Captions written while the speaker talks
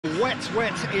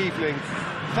wet evening.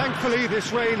 Thankfully,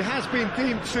 this rain has been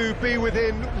deemed to be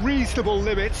within reasonable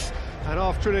limits, and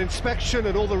after an inspection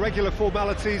and all the regular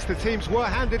formalities, the teams were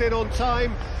handed in on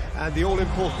time, and the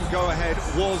all-important go-ahead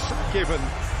was given.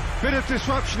 Bit of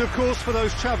disruption, of course, for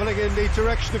those travelling in the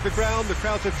direction of the ground. The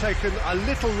crowds have taken a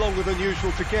little longer than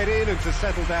usual to get in and to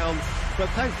settle down, but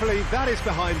thankfully that is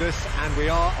behind us, and we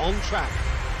are on track.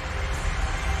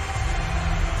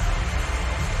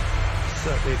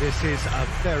 Certainly this is a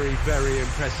very, very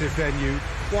impressive venue,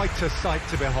 quite a sight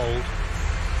to behold.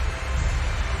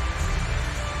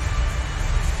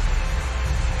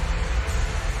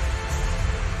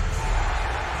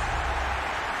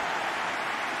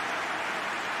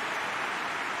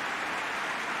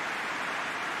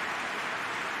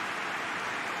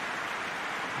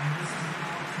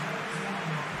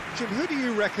 Jim, who do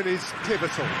you reckon is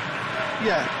pivotal?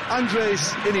 Yeah,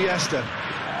 Andres Iniesta.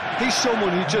 He's someone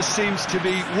who just seems to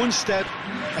be one step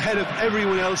ahead of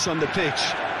everyone else on the pitch.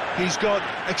 He's got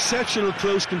exceptional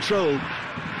close control,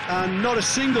 and not a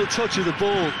single touch of the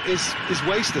ball is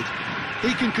wasted.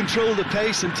 He can control the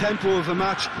pace and tempo of a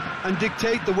match and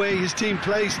dictate the way his team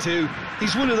plays too.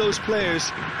 He's one of those players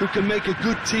who can make a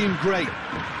good team great.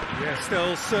 Yes,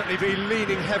 they'll certainly be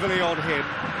leaning heavily on him.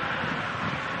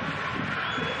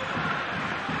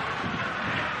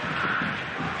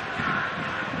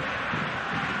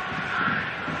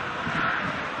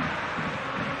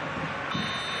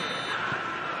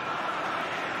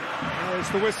 There's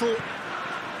the whistle.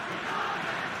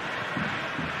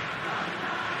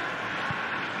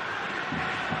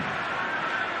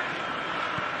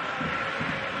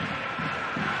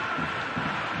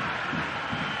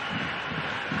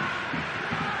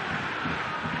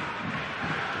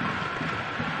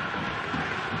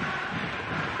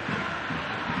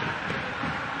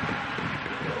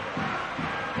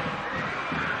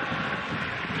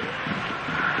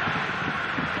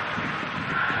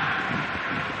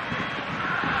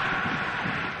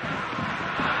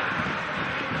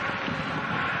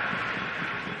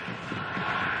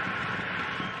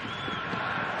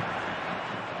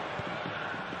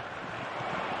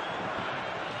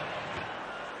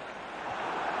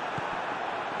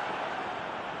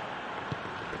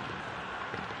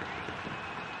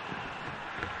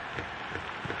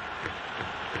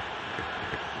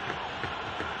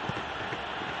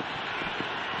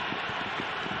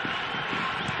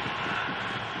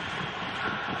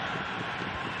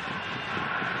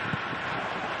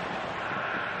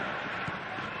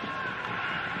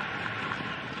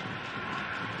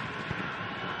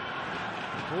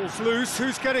 Ball's loose,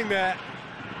 who's getting there?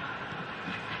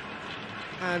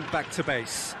 And back to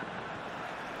base.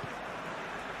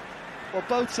 Well,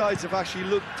 both sides have actually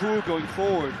looked poor going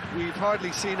forward. We've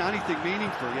hardly seen anything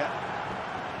meaningful yet.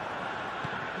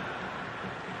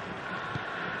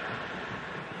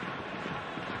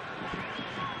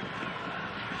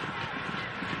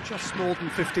 Just more than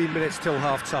 15 minutes till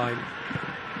half-time.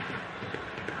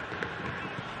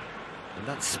 And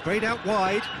that's sprayed out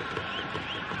wide.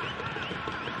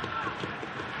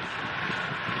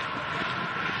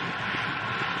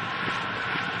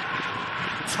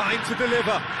 Time to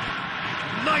deliver.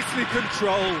 Nicely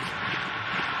controlled.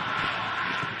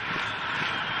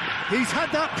 He's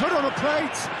had that put on a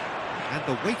plate. And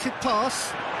the weighted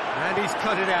pass. And he's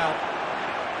cut it out.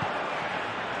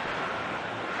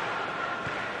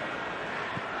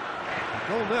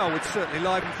 Goal now would certainly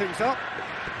liven things up.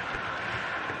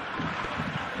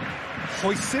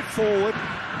 Hoists it forward.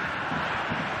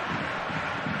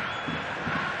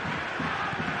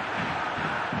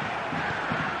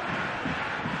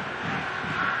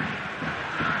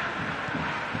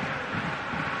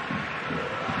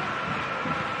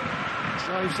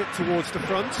 Drives it towards the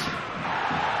front.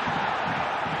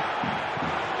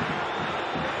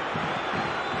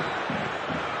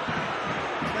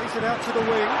 Plays it out to the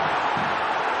wing.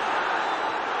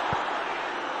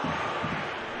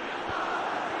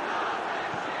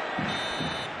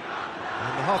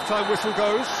 And the half-time whistle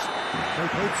goes. So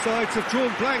both sides have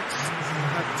drawn blanks.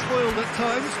 Have toiled at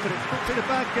times, but it's not been a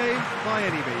bad game by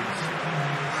any means.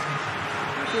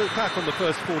 We'll back on the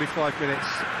first 45 minutes.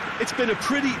 It's been a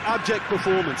pretty abject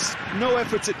performance. No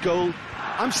efforts at goal.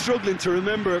 I'm struggling to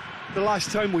remember the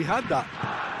last time we had that.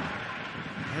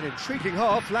 An intriguing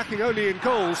half, lacking only in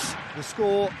goals. The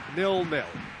score 0-0.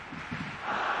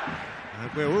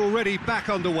 And we're already back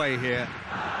underway here.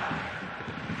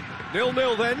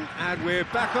 0-0 then, and we're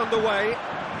back underway.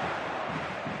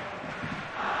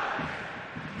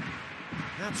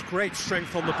 That's great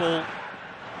strength on the ball.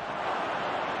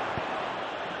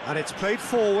 And it's played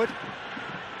forward.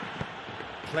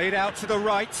 Played out to the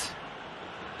right.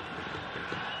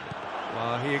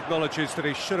 Well, he acknowledges that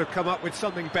he should have come up with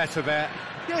something better there.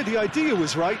 Yeah, the idea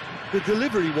was right, the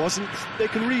delivery wasn't. They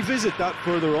can revisit that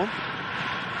further on.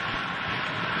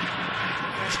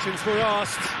 Questions were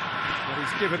asked, but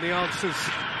he's given the answers.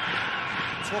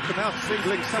 Talk about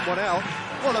singling someone out.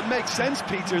 Well, it makes sense,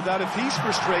 Peter, that if he's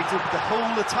frustrated, the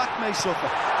whole attack may suffer.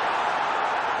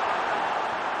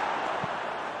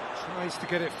 Tries to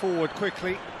get it forward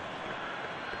quickly.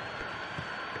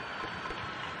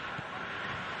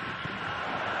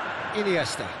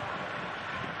 Iniesta.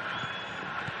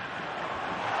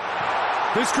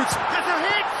 This could... Has a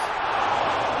hit!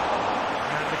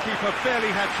 And the keeper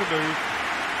barely had to move.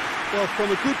 Well,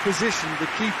 from a good position, the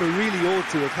keeper really ought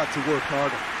to have had to work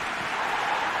harder.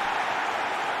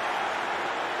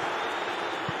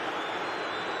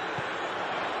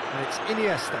 And it's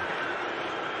Iniesta.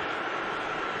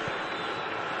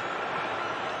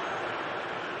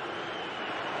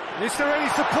 Is there any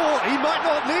support? He might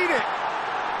not need it.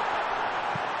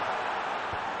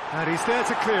 And he's there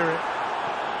to clear it.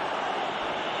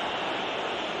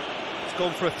 It's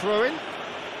gone for a throw-in.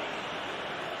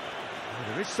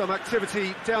 There is some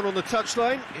activity down on the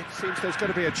touchline. It seems there's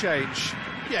going to be a change.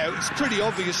 Yeah, it's pretty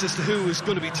obvious as to who was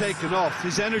going to be taken off.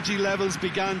 His energy levels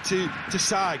began to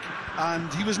sag,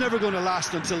 and he was never going to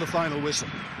last until the final whistle.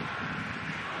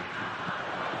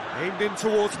 Aimed in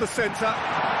towards the centre.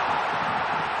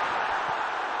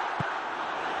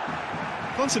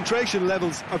 Concentration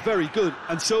levels are very good,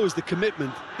 and so is the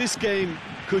commitment. This game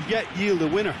could yet yield a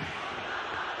winner.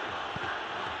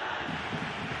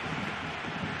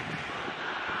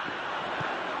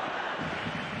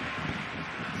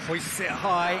 Hoists it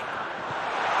high.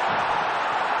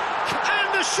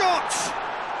 And the shot!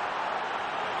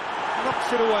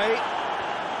 Knocks it away.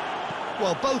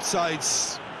 Well, both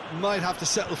sides might have to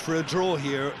settle for a draw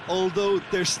here, although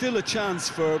there's still a chance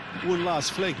for one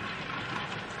last fling.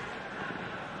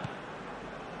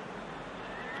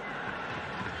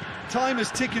 Time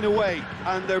is ticking away,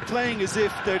 and they're playing as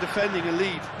if they're defending a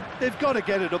lead. They've got to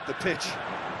get it up the pitch.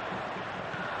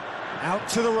 Out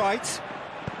to the right.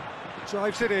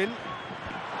 Drives it in. And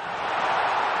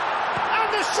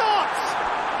the shot!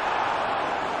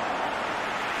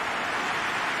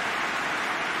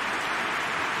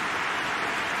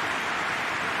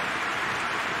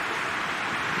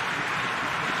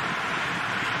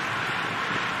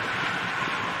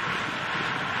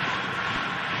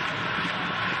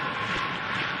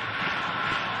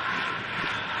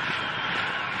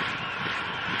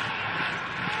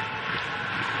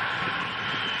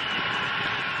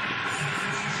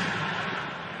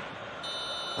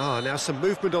 Now some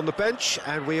movement on the bench,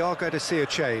 and we are going to see a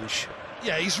change.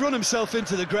 Yeah, he's run himself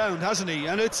into the ground, hasn't he?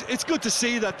 And it's good to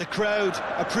see that the crowd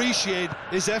appreciate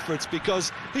his efforts,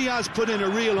 because he has put in a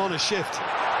real honest shift.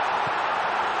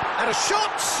 And a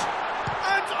shot!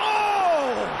 And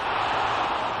oh!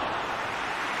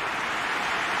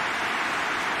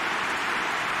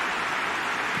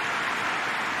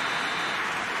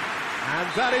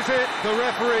 And that is it. The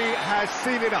referee has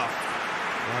seen enough.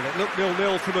 Well, it looked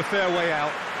 0-0 from a fair way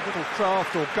out. Little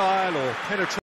craft or guile or penetration.